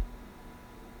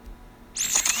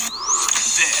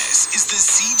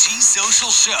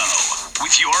Social Show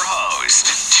with your host,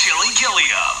 Chili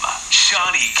Gilliam,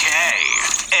 Shawnee K,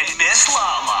 and Miss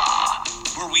Lala,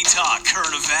 where we talk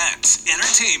current events,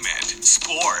 entertainment,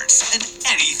 sports, and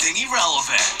anything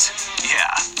irrelevant.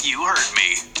 Yeah, you heard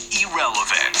me.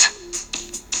 Irrelevant.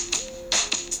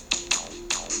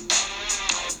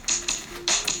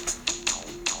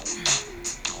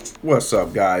 What's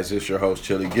up, guys? It's your host,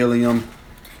 Chili Gilliam.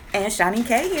 And Shawnee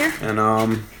K here.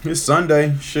 And it's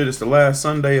Sunday. Shit, it's the last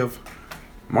Sunday of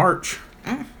March.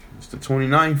 It's the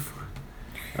 29th.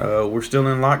 We're still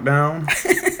in lockdown.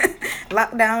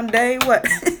 Lockdown day, what?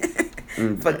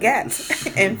 Forget.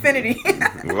 Infinity.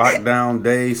 Lockdown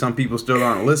day. Some people still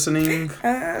aren't listening.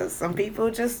 Some people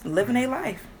just living their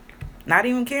life. Not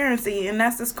even caring. See, and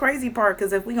that's this crazy part,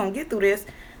 because if we gonna get through this,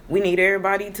 we need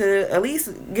everybody to at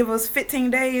least give us 15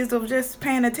 days of just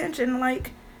paying attention,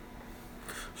 like...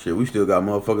 Shit, we still got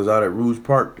motherfuckers out at Rouge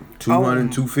Park,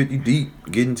 200, 250 deep,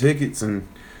 getting tickets and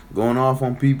going off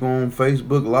on people on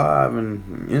Facebook Live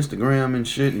and Instagram and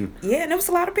shit. And yeah, and there was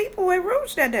a lot of people at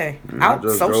Rouge that day. Out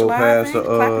socializing,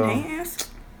 clapping hands.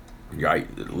 Yeah,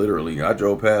 literally. I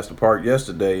drove past the park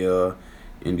yesterday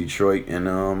in Detroit,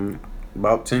 and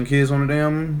about 10 kids on the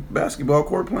damn basketball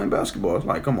court playing basketball. It's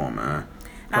like, come on, man.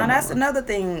 Now, that's another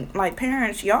thing. Like,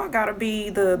 parents, y'all got to be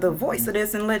the voice of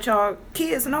this and let y'all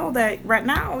kids know that right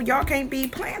now, y'all can't be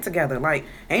playing together. Like,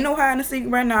 ain't no hide and seek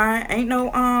right now. Ain't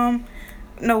no,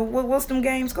 what's them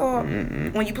games called?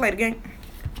 When you play the game?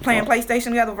 Playing PlayStation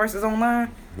together versus online?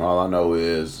 All I know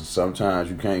is sometimes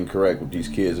you can't correct what these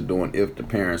kids are doing if the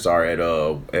parents are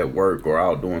at work or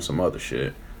out doing some other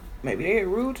shit. Maybe they're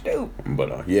rude too.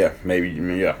 But yeah, maybe,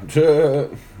 yeah.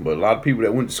 But a lot of people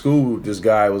that went to school, this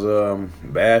guy was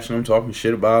bashing them, talking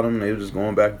shit about him. They were just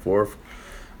going back and forth.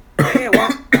 Yeah,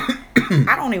 well,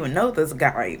 I don't even know this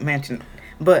guy mentioned,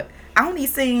 but I only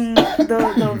seen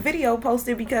the video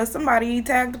posted because somebody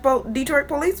tagged the Detroit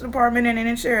Police Department and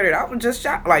then shared it. I was just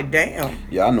shocked, like, damn.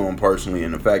 Yeah, I know him personally,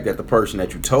 and the fact that the person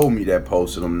that you told me that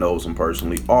posted him knows him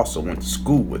personally also went to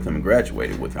school with him and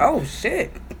graduated with him. Oh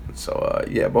shit. So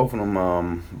yeah, both of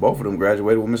them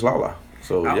graduated with Miss Lala.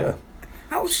 So yeah.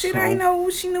 Oh shit! I know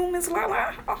she knew Miss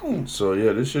Lala. Oh. So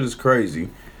yeah, this shit is crazy.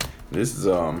 This is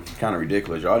kind of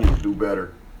ridiculous. Y'all need to do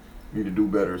better. You need to do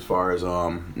better as far as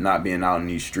not being out in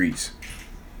these streets.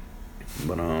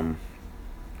 But and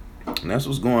that's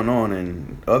what's going on.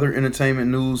 In other entertainment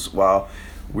news, while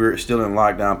we're still in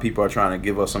lockdown, people are trying to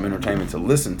give us some entertainment to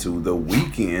listen to. The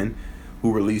Weeknd,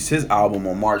 who released his album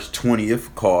on March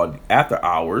 20th called After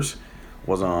Hours,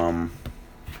 was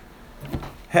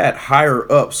had higher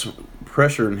ups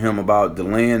pressuring him about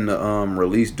delaying the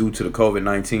release due to the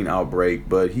COVID-19 outbreak,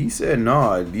 but he said,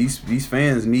 "Nah, these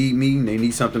fans need me. They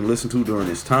need something to listen to during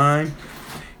this time."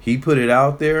 He put it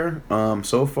out there.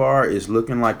 So far, it's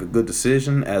looking like a good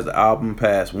decision as the album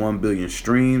passed 1 billion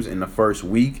streams in the first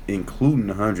week, including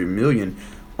 100 million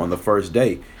on the first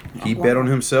day. He bet on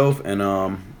himself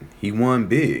and he won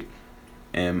big.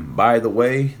 And by the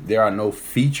way, there are no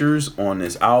features on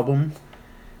this album.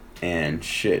 And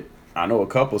shit, I know a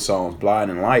couple songs.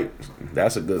 Blinding Light,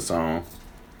 that's a good song.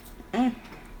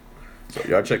 So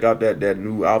y'all check out that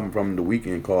new album from The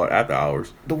Weeknd called After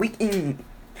Hours. The Weeknd.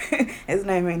 His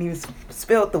name ain't even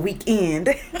spelled The Weekend.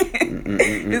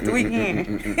 It's The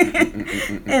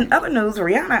Weeknd. In other news,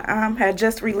 Rihanna had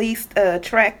just released a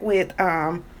track with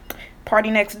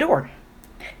Party Next Door.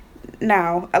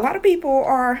 Now, a lot of people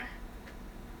are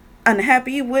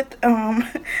unhappy with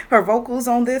her vocals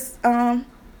on this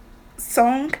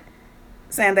song,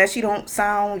 saying that she don't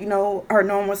sound, her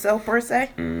normal self per se.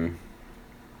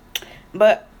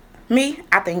 But me,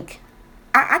 I think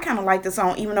I kind of like the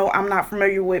song, even though I'm not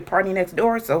familiar with Party Next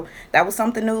Door, so that was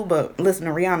something new. But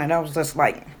listening to Rihanna, that was just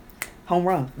like home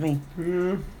run for me.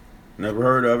 Never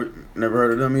heard of it. Never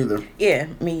heard of them either. Yeah,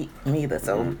 me either.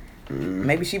 So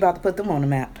maybe she about to put them on the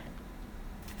map.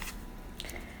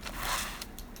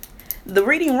 The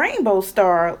Reading Rainbow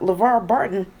star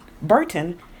LeVar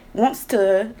Burton wants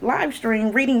to live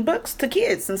stream reading books to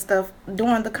kids and stuff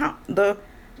during the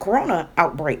corona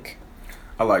outbreak.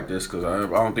 I like this because I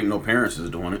don't think no parents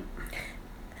is doing it.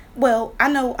 Well, I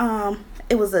know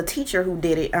it was a teacher who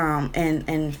did it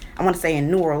and I want to say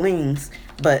in New Orleans,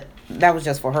 but that was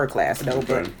just for her class though.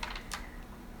 Okay.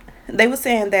 But they were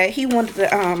saying that he wanted to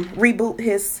reboot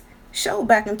his show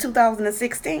back in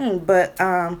 2016, but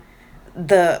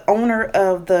the owner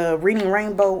of the Reading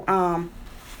Rainbow,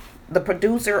 the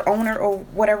producer, owner, or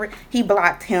whatever, he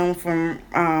blocked him from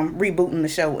rebooting the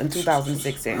show in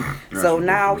 2016. So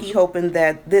now he hoping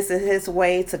that this is his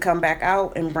way to come back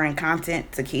out and bring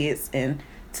content to kids and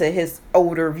to his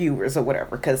older viewers or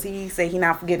whatever, because he said he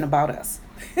not forgetting about us.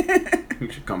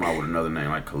 You should come out with another name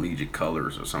like Collegiate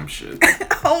Colors or some shit.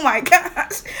 Oh my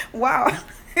gosh! Wow,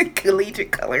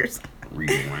 collegiate colors.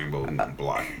 Reading Rainbow and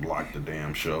block the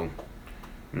damn show.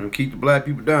 Keep the black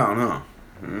people down, huh?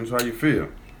 That's how you feel.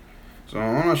 So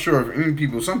I'm not sure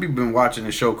if some people been watching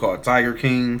this show called Tiger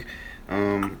King.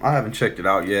 I haven't checked it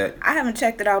out yet. I haven't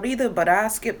checked it out either, but I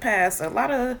skipped past a lot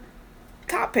of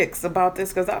topics about this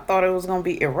because I thought it was going to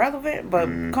be irrelevant, but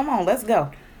come on, let's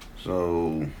go.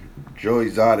 So, Joe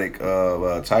Exotic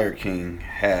of Tiger King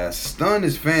has stunned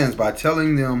his fans by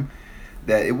telling them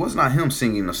that it was not him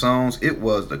singing the songs, it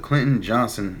was the Clinton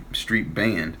Johnson Street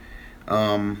Band.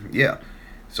 Yeah.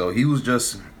 So he was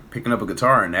just picking up a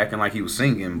guitar and acting like he was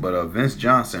singing, but Vince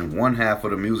Johnson, one half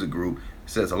of the music group,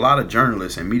 says a lot of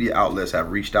journalists and media outlets have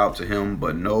reached out to him,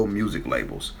 but no music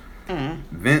labels.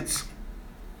 Vince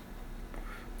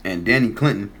and Danny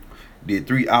Clinton did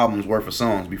 3 albums worth of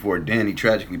songs before Danny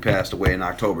tragically passed away in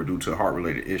October due to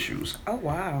heart-related issues. Oh,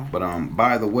 wow. But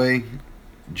by the way,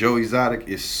 Joe Exotic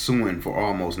is suing for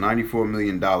almost $94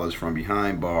 million from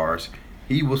behind bars.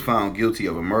 He was found guilty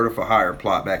of a murder-for-hire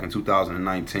plot back in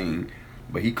 2019,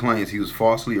 but he claims he was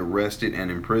falsely arrested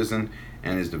and imprisoned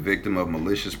and is the victim of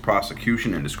malicious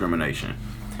prosecution and discrimination.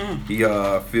 He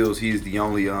feels he's the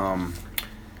only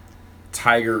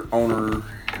tiger owner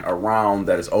around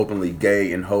that is openly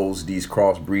gay and holds these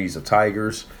crossbreeds of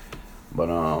tigers. But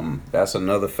that's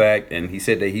another fact. And he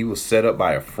said that he was set up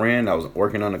by a friend that was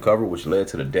working undercover, which led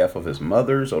to the death of his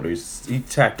mother. So he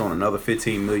tacked on another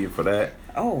 $15 million for that.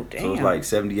 Oh, damn. So it's like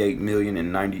 $78 million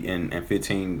and 90 and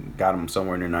 15 got him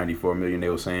somewhere near $94 million, they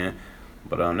were saying.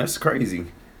 But that's crazy.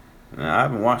 I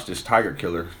haven't watched this Tiger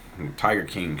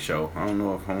King show. I don't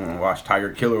know if I want to watch Tiger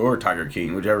Killer or Tiger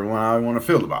King, whichever one I want to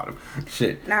feel about him.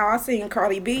 Shit. Now I seen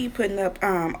Cardi B putting up.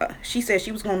 She said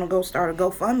she was going to go start a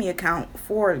GoFundMe account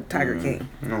for Tiger King.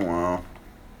 Oh wow.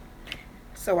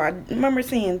 So I remember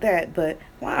seeing that, but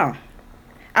wow.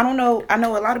 I don't know. I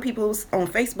know a lot of people on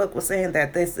Facebook were saying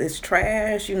that this is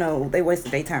trash. They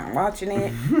wasted their time watching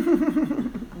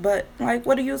it. But like,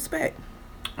 what do you expect?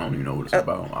 I don't even know what it's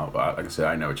about. Like I said,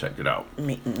 I never checked it out.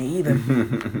 Me either.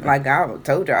 Like I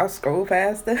told you, I'll scroll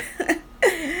past the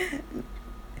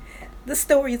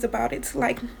stories about it. It's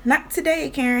like, not today,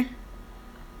 Karen.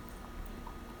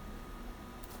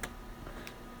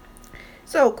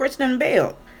 So Kristen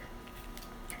Bell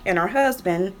and her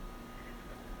husband,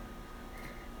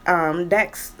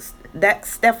 Dax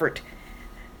Stefford,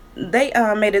 they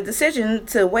made a decision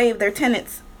to waive their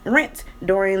tenants' rent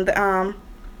during the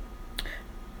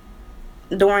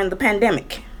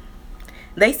pandemic.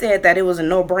 They said that it was a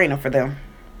no-brainer for them.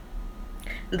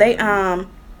 They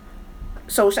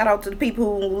so shout out to the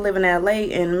people who live in LA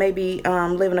and maybe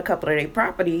live in a couple of their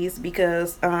properties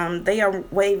because they are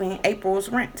waiving April's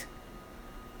rent.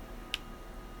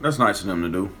 That's nice of them to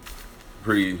do.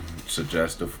 Pretty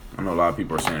suggestive. I know a lot of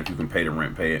people are saying if you can pay the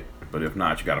rent, pay it. But if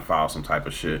not, you got to file some type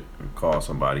of shit and call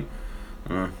somebody.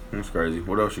 That's crazy.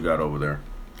 What else you got over there?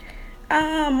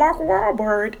 Mark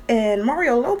Wahlberg and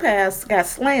Mario Lopez got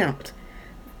slammed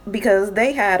because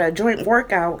they had a joint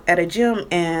workout at a gym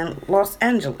in Los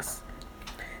Angeles.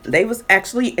 They was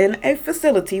actually in a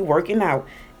facility working out,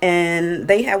 and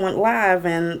they had went live,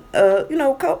 and a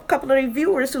couple of their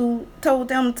viewers who told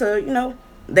them to,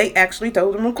 they actually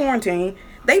told them to quarantine.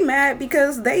 They mad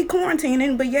because they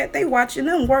quarantining, but yet they watching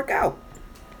them work out.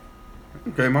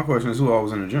 Okay, my question is who all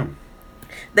was in the gym?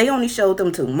 They only showed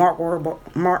them to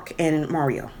Mark and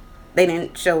Mario. They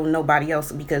didn't show nobody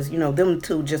else because, them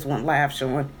two just went live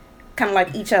showing kind of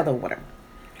like each other or whatever.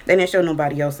 They didn't show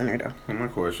nobody else in there, though. Well, my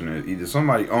question is either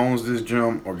somebody owns this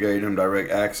gym or gave them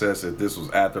direct access if this was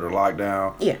after the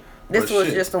lockdown. Yeah, this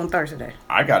was just on Thursday.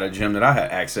 I got a gym that I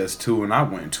had access to and I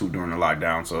went to during the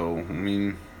lockdown. So, I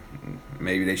mean,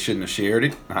 maybe they shouldn't have shared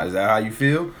it. Is that how you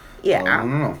feel? Yeah, I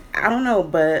don't know. I don't know,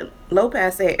 but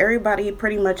Lopez said everybody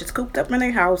pretty much is cooped up in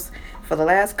their house for the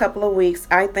last couple of weeks.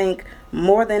 I think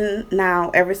more than now,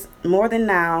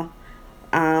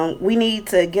 we need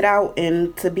to get out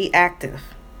and to be active,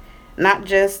 not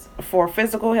just for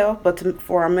physical health, but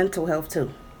for our mental health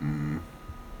too.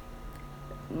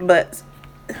 But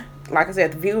like I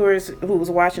said, the viewers who was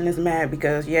watching is mad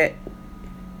because yet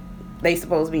they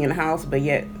supposed to be in the house, but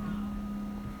yet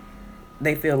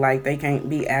they feel like they can't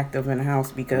be active in the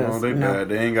house because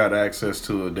they ain't got access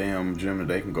to a damn gym that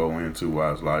they can go into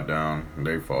while it's locked down.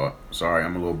 They fault. Sorry,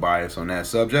 I'm a little biased on that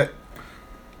subject.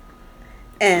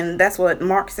 And that's what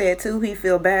Mark said too. He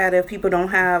feel bad if people don't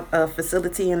have a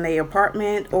facility in their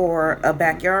apartment or a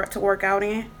backyard to work out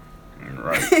in.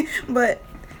 Right. But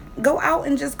go out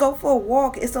and just go for a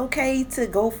walk. It's okay to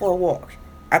go for a walk.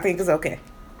 I think it's okay.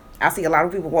 I see a lot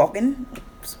of people walking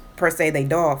per se they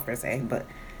dog per se, but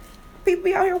people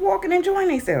be out here walking, enjoying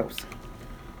themselves.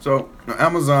 So, the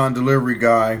Amazon delivery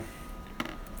guy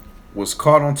was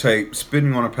caught on tape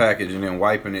spitting on a package and then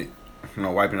wiping it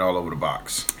all over the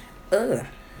box. Ugh.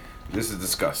 This is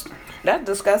disgusting. That's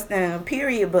disgusting,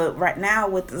 period. But right now,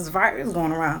 with this virus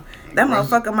going around, that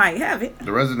motherfucker might have it.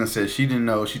 The resident said she didn't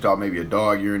know. She thought maybe a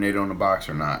dog urinated on the box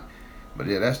or not. But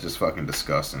yeah, that's just fucking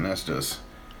disgusting. That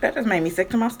just made me sick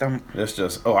to my stomach. That's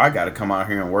just, I gotta come out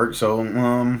here and work. So,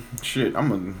 shit,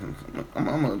 I'm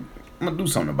gonna do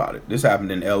something about it. This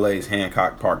happened in LA's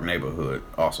Hancock Park neighborhood.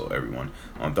 Also, everyone,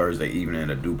 on Thursday evening at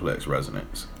a duplex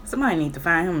residence. Somebody need to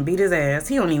find him and beat his ass.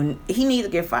 He need to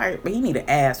get fired, but he need an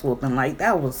ass whooping. Like,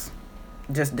 that was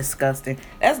just disgusting.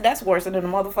 That's worse than the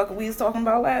motherfucker we was talking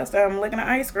about last time, licking the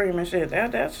ice cream and shit.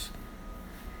 That's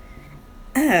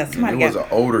it was an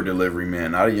older delivery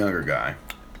man, not a younger guy.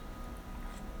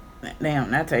 Damn,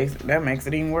 that makes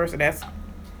it even worse. That's.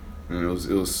 And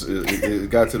it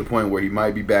got to the point where he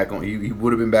might be back on. He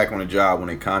would have been back on the job when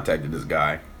they contacted this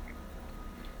guy,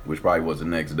 which probably was the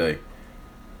next day.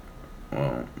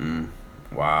 Well,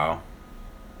 wow,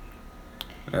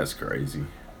 that's crazy.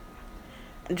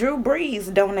 Drew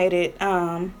Brees donated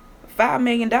 $5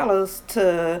 million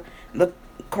to the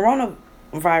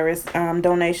coronavirus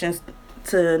donations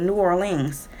to New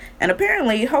Orleans, and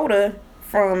apparently Hoda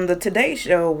from the Today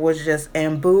Show was just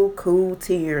in boo-coo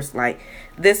tears. Like,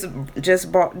 this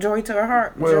just brought joy to her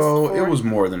heart. Well, it was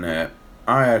more than that.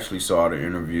 I actually saw the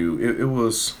interview. It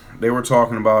was, they were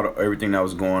talking about everything that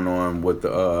was going on with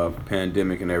the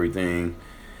pandemic and everything.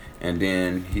 And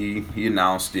then he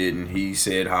announced it, and he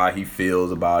said how he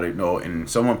feels about it. No, and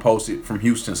someone posted from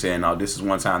Houston saying, "No, this is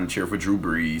one time to cheer for Drew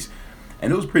Brees."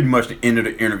 And it was pretty much the end of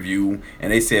the interview,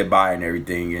 and they said bye and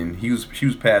everything. And she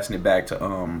was passing it back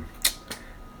to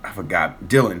I forgot,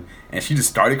 Dylan, and she just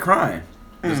started crying,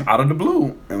 just out of the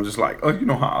blue, and was just like, "Oh, you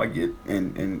know how I get,"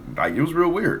 and like, it was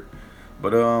real weird.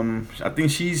 But I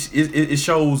think it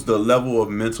shows the level of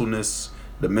mentalness,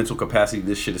 the mental capacity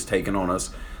this shit is taking on us.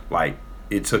 Like,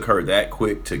 it took her that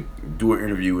quick to do an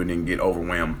interview and then get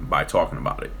overwhelmed by talking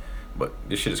about it. But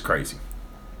this shit is crazy.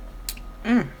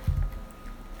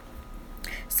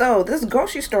 So this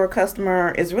grocery store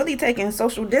customer is really taking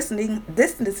social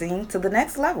distancing to the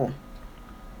next level.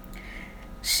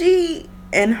 She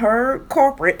and her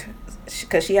corporate,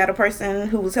 because she had a person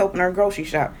who was helping her grocery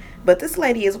shop, but this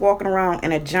lady is walking around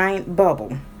in a giant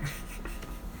bubble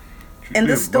in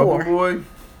the store. Bubble boy?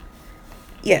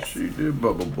 Yes. She did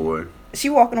bubble boy. She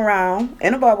walking around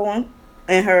in a bubble,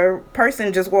 and her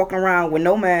person just walking around with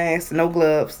no mask, no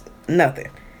gloves, nothing.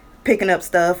 Picking up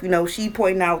stuff, she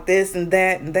pointing out this and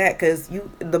that, because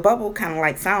the bubble kind of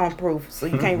like soundproof, so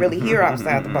you can't really hear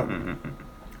outside the bubble.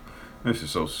 This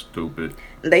is so stupid.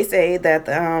 They say that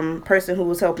the person who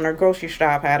was helping her grocery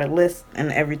shop had a list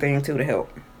and everything too to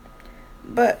help.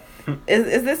 But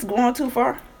is this going too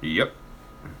far? Yep.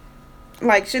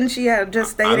 Like, shouldn't she have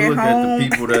just stayed at home? I look at the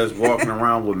people that's walking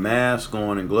around with masks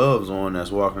on and gloves on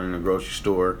that's walking in the grocery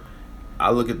store.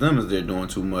 I look at them as they're doing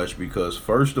too much, because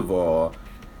first of all,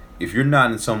 if you're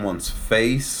not in someone's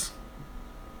face,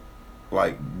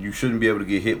 like, you shouldn't be able to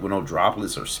get hit with no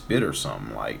droplets or spit or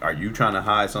something. Like, are you trying to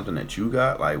hide something that you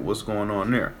got? Like, what's going on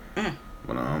there?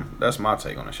 But that's my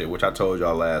take on that shit, which I told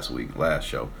y'all last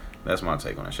show. That's my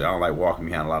take on that shit. I don't like walking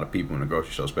behind a lot of people in the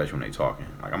grocery store, especially when they talking.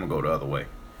 Like, I'm gonna go the other way.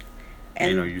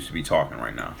 And you used to be talking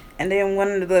right now. And then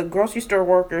one of the grocery store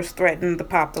workers threatened to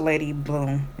pop the lady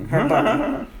boom her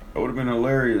bubble. That would have been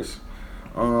hilarious.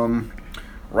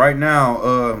 Right now,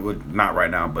 well, not right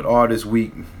now, but all this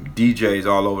week, DJs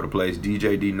all over the place.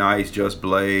 DJ D Nice, Just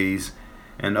Blaze,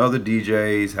 and other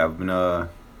DJs have been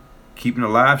keeping the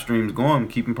live streams going,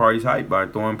 keeping parties hyped by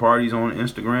throwing parties on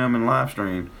Instagram and live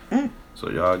stream. So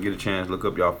y'all get a chance, look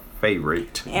up y'all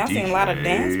favorite. Yeah, I've seen a lot of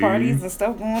dance parties and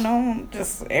stuff going on.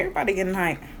 Just everybody getting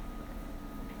hyped.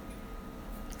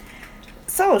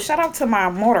 So, shout out to my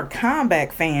Mortal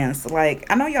Kombat fans. Like,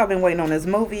 I know y'all been waiting on this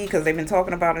movie because they've been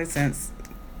talking about it since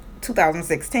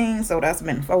 2016, so that's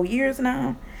been 4 years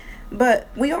now. But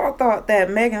we all thought that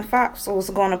Megan Fox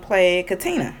was going to play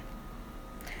Katina.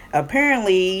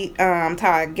 Apparently,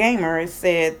 Todd Gamer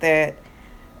said that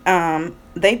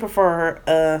they prefer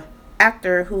a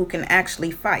actor who can actually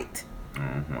fight.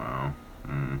 Oh, wow.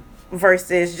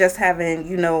 Versus just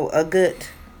having, a good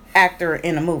actor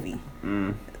in a movie.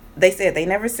 They said they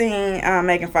never seen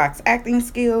Megan Fox acting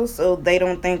skills, so they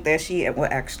don't think that she will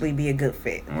actually be a good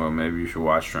fit. Well, maybe you should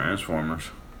watch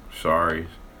Transformers. Sorry.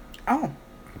 Oh,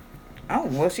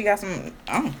 well, she got some.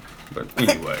 But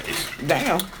anyways.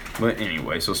 Damn. But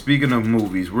anyway, so speaking of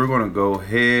movies, we're going to go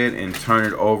ahead and turn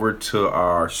it over to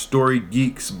our Story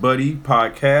Geeks Buddy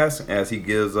podcast as he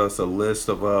gives us a list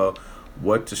of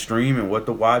what to stream and what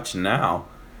to watch now.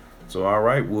 So, all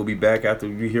right, we'll be back after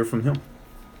we hear from him.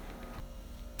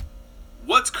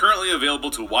 What's currently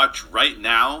available to watch right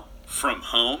now from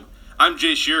home? I'm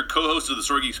Jay Shear, co-host of the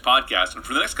Story Geeks podcast, and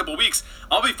for the next couple weeks,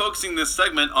 I'll be focusing this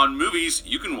segment on movies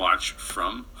you can watch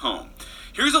from home.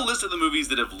 Here's a list of the movies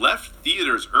that have left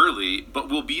theaters early, but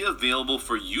will be available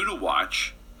for you to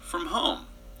watch from home.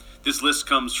 This list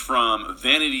comes from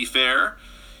Vanity Fair,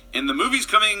 and the movies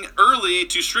coming early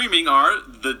to streaming are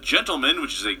The Gentleman,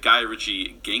 which is a Guy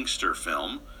Ritchie gangster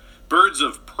film, Birds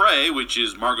of Prey, which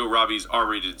is Margot Robbie's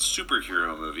R-rated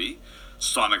superhero movie,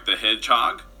 Sonic the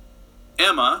Hedgehog,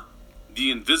 Emma,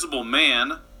 The Invisible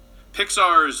Man,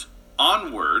 Pixar's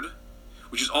Onward,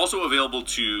 which is also available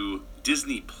to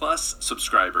Disney Plus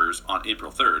subscribers on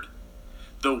April 3rd,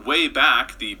 The Way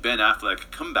Back, the Ben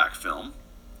Affleck comeback film,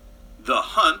 The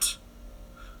Hunt,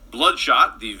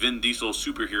 Bloodshot, the Vin Diesel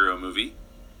superhero movie,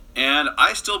 and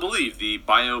I Still Believe, the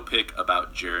biopic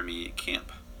about Jeremy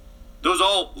Camp. Those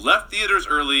all left theaters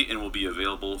early and will be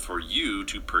available for you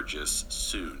to purchase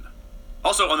soon.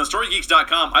 Also, on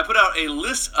thestorygeeks.com, I put out a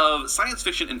list of science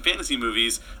fiction and fantasy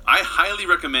movies I highly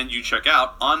recommend you check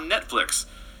out on Netflix.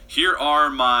 Here are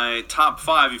my top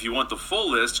 5. If you want the full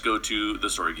list, go to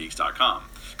thestorygeeks.com.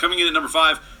 Coming in at number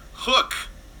 5, Hook.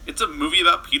 It's a movie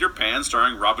about Peter Pan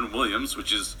starring Robin Williams,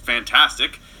 which is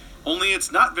fantastic, only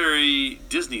it's not very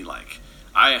Disney-like.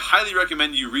 I highly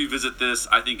recommend you revisit this.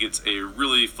 I think it's a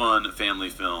really fun family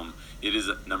film. It is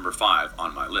at number 5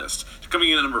 on my list.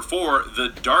 Coming in at number 4, The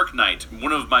Dark Knight,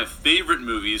 one of my favorite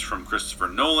movies from Christopher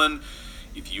Nolan.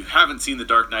 If you haven't seen The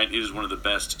Dark Knight, it is one of the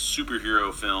best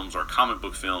superhero films or comic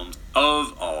book films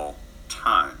of all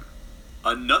time.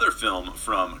 Another film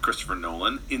from Christopher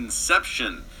Nolan,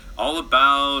 Inception, all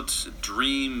about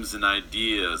dreams and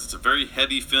ideas. It's a very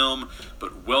heavy film,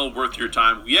 but well worth your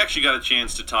time. We actually got a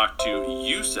chance to talk to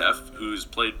Yusuf, who's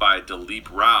played by Dilip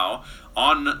Rao,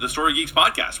 on the Story Geeks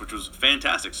podcast, which was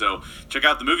fantastic. So check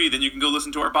out the movie, then you can go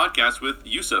listen to our podcast with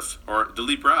Yusuf or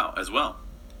Dilip Rao as well.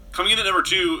 Coming in at number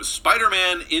 2,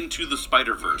 Spider-Man Into the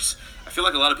Spider-Verse. I feel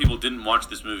like a lot of people didn't watch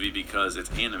this movie because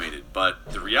it's animated,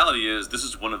 but the reality is this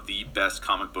is one of the best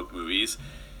comic book movies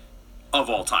of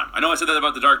all time. I know I said that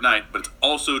about The Dark Knight, but it's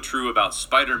also true about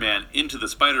Spider-Man Into the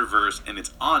Spider-Verse, and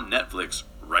it's on Netflix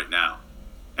right now.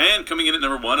 And coming in at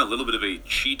number 1, a little bit of a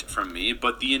cheat from me,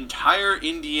 but the entire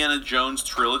Indiana Jones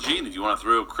trilogy, and if you want to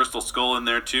throw Crystal Skull in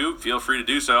there too, feel free to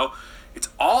do so. It's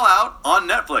all out on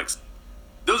Netflix.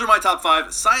 Those are my top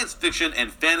 5 science fiction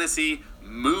and fantasy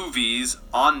movies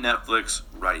on Netflix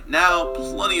right now.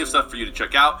 Plenty of stuff for you to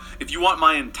check out. If you want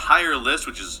my entire list,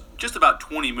 which is just about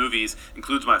 20 movies,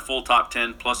 includes my full top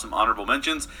 10 plus some honorable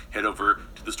mentions, head over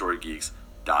to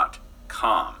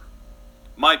thestorygeeks.com.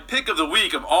 My pick of the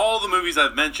week of all the movies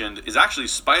I've mentioned is actually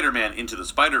Spider-Man Into the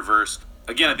Spider-Verse.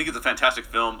 Again, I think it's a fantastic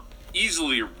film,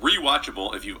 easily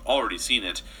rewatchable if you've already seen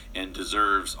it, and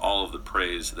deserves all of the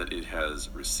praise that it has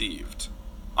received.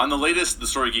 On the latest The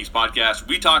Story Geeks podcast,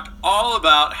 we talk all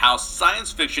about how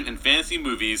science fiction and fantasy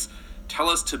movies tell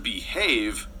us to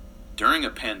behave during a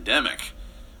pandemic.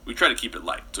 We try to keep it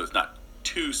light, so it's not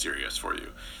too serious for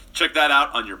you. Check that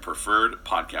out on your preferred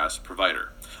podcast provider.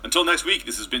 Until next week,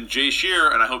 this has been Jay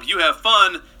Shear, and I hope you have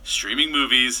fun streaming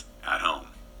movies at home.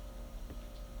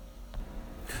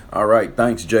 All right,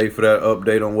 thanks, Jay, for that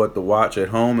update on what to watch at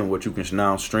home and what you can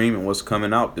now stream and what's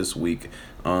coming out this week.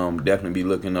 Definitely be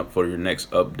looking up for your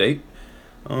next update.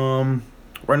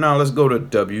 Right now, let's go to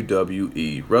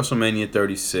WWE. WrestleMania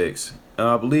 36.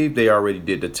 I believe they already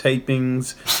did the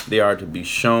tapings. They are to be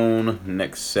shown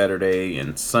next Saturday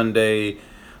and Sunday.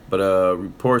 But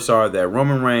reports are that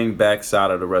Roman Reigns backs out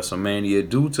of the WrestleMania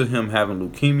due to him having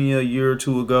leukemia a year or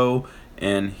two ago,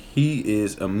 and he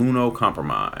is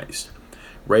immunocompromised.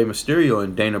 Rey Mysterio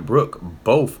and Dana Brooke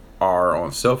both are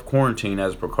on self-quarantine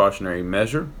as a precautionary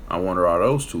measure. I wonder, are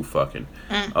those two fucking?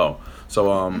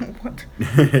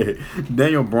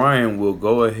 Daniel Bryan will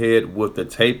go ahead with the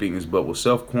tapings, but will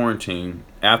self-quarantine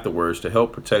afterwards to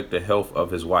help protect the health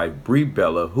of his wife, Brie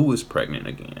Bella, who is pregnant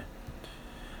again.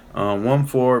 One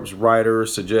Forbes writer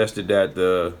suggested that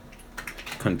the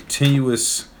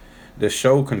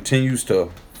show continues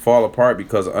to fall apart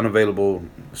because of unavailable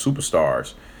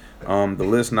superstars. The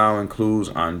list now includes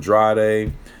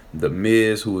Andrade, The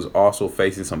Miz, who is also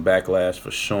facing some backlash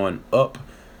for showing up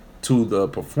to the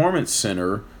Performance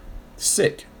Center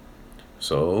sick.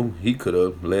 So he could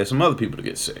have led some other people to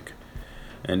get sick.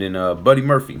 And then Buddy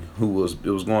Murphy, it was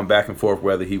going back and forth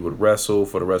whether he would wrestle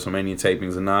for the WrestleMania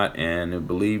tapings or not, and it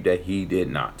believed that he did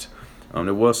not.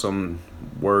 There was some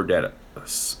word that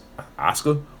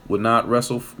Asuka would not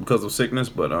wrestle because of sickness,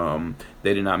 but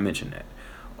they did not mention that.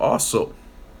 Also,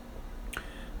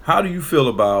 how do you feel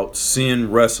about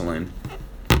seeing wrestling,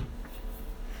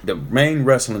 the main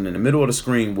wrestling in the middle of the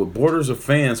screen with borders of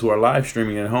fans who are live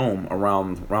streaming at home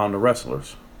around the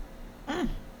wrestlers?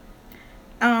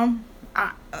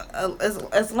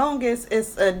 As long as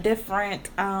it's a different,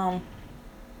 as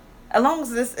long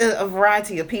as it's a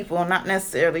variety of people, not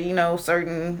necessarily,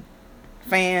 certain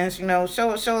fans,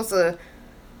 show us a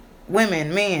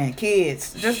women, men,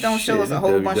 kids. Just don't show us a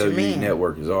whole bunch of men.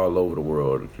 Network is all over the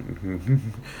world.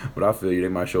 But I feel you, they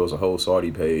might show us a whole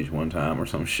Saudi page one time or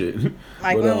some shit.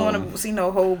 Like, we don't want to see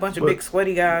no whole bunch of big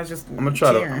sweaty guys just I'm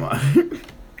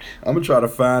gonna try to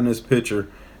find this picture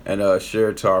and share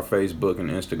it to our Facebook and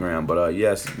Instagram. But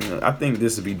yes, I think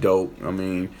this would be dope. I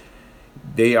mean,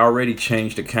 they already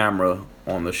changed the camera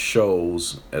on the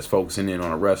shows as focusing in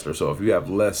on a wrestler. So if you have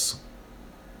less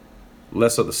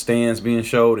of the stands being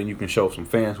showed, and you can show some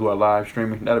fans who are live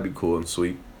streaming, that'd be cool and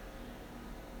sweet.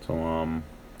 So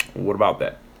what about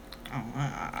that?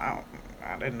 I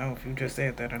didn't know if you just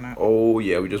said that or not. Oh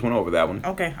yeah, we just went over that one.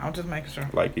 Okay, I'll just make sure.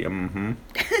 Like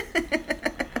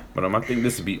But I think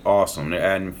this would be awesome. They're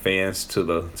adding fans to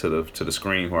the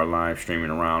screen who are live streaming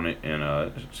around it, and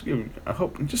I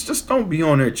hope just don't be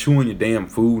on there chewing your damn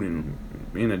food and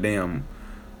being a damn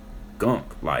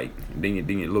gunk. Like then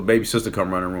your little baby sister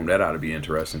come running the room. That ought to be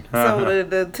interesting. So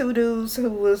the two dudes who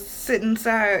was sitting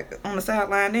on the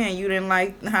sideline, then you didn't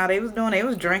like how they was doing. They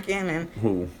was drinking and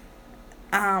who?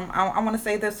 I want to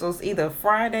say this was either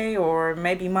Friday or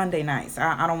maybe Monday nights.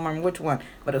 I don't remember which one,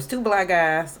 but it was two black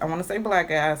guys. I want to say black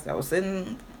guys that was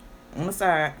sitting on the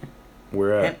side.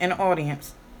 Where at? In the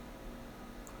audience.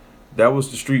 That was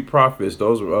the Street Profits.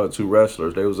 Those were two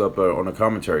wrestlers. They was up on the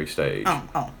commentary stage.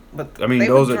 But I mean,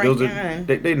 those are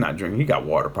they not drinking. He got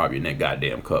water probably in that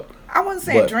goddamn cup. I wasn't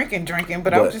saying drinking,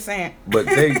 but I was just saying. But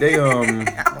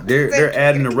they're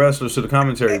adding the wrestlers to the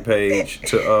commentary page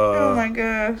to oh my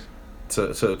gosh.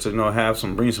 To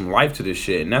bring some life to this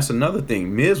shit. And that's another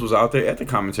thing. Miz was out there at the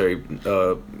commentary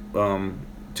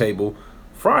table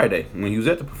Friday when he was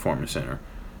at the Performance Center.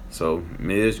 So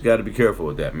Miz, you got to be careful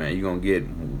with that, man. You're gonna get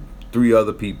 3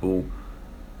 other people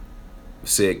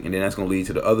sick, and then that's gonna lead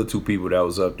to the other 2 people that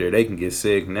was up there. They can get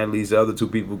sick, and that leads to the other 2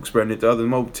 people spreading it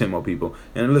to 10 more people,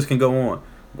 and the list can go on.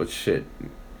 But shit,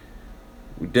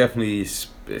 we definitely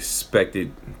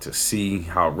expected to see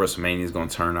how WrestleMania is gonna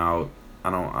turn out. I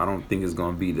don't think it's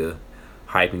gonna be the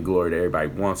hype and glory that everybody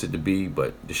wants it to be,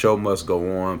 but the show must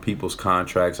go on. People's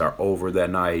contracts are over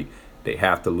that night. They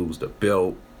have to lose the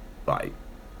belt. Like,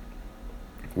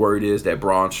 word is that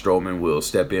Braun Strowman will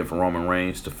step in for Roman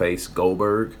Reigns to face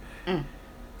Goldberg.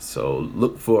 So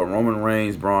look for a Roman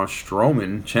Reigns Braun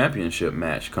Strowman championship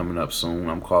match coming up soon.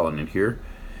 I'm calling it here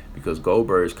because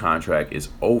Goldberg's contract is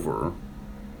over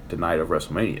the night of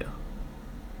WrestleMania.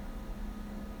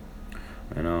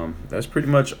 And that's pretty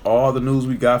much all the news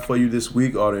we got for you this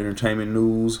week, all the entertainment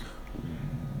news.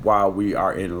 While we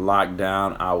are in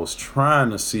lockdown, I was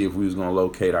trying to see if we was going to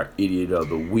locate our idiot of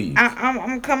the week.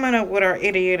 I'm coming up with our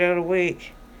idiot of the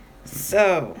week.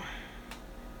 So,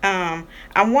 I'm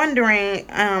wondering,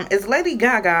 is Lady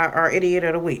Gaga our idiot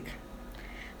of the week?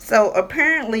 So,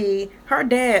 apparently, her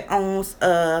dad owns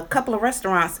a couple of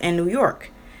restaurants in New York.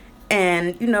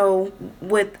 And,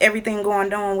 with everything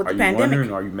going on with the pandemic. Are you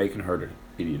wondering, or are you making her the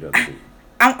idiot of the week?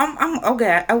 I'm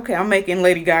okay. I'm making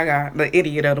Lady Gaga the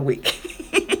idiot of the week.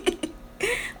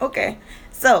 Okay,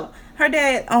 so her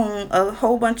dad owned a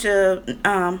whole bunch of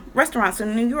restaurants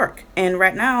in New York, and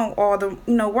right now all the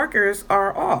workers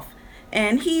are off,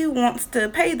 and he wants to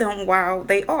pay them while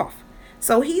they off.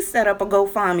 So he set up a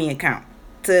GoFundMe account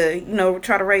to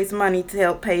try to raise money to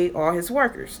help pay all his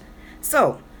workers.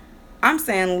 So I'm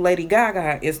saying Lady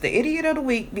Gaga is the idiot of the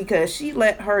week because she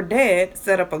let her dad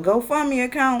set up a GoFundMe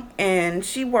account, and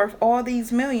she worth all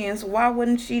these millions. Why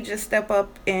wouldn't she just step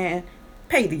up and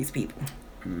pay these people?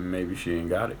 Maybe she ain't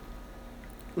got it.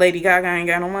 Lady Gaga ain't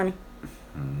got no money.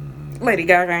 Lady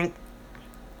Gaga ain't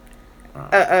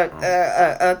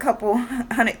a couple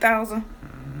 100,000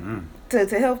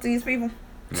 to help these people.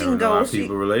 She can go. How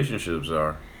people relationships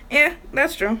are. Yeah,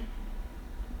 that's true.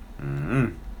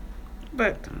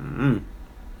 But.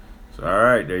 So all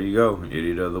right, there you go.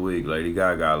 Idiot of the week. Lady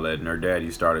Gaga letting her daddy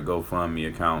start a GoFundMe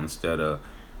account instead of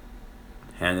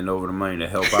handing over the money to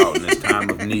help out in this time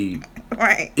of need.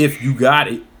 Right. If you got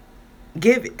it,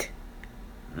 give it.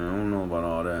 I don't know about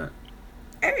all that.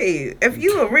 Hey, if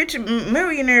you a rich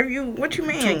millionaire, what you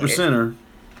mean? 2%er.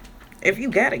 If you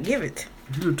got it, give it.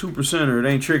 You're a 2%er. It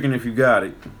ain't tricking if you got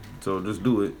it. So just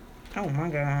do it. Oh my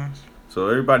gosh. So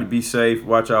everybody be safe.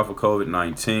 Watch out for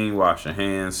COVID-19. Wash your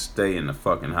hands. Stay in the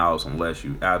fucking house unless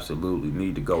you absolutely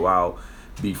need to go out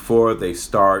before they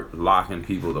start locking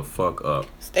people the fuck up.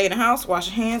 Stay in the house, wash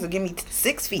your hands, and give me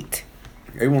 6 feet.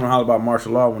 They want to holler about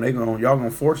martial law when y'all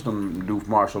gonna force them to do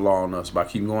martial law on us by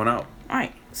keeping going out.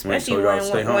 Right. Especially So y'all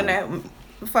stay when that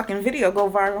fucking video go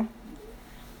viral.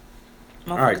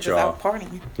 All right, Motherfuckers y'all. out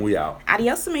partying. We out.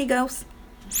 Adios, amigos.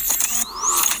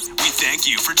 We thank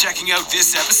you for checking out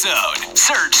this episode.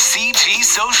 Search CG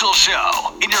Social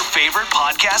Show in your favorite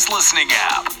podcast listening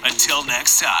app. Until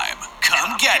next time,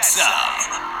 come get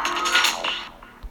some.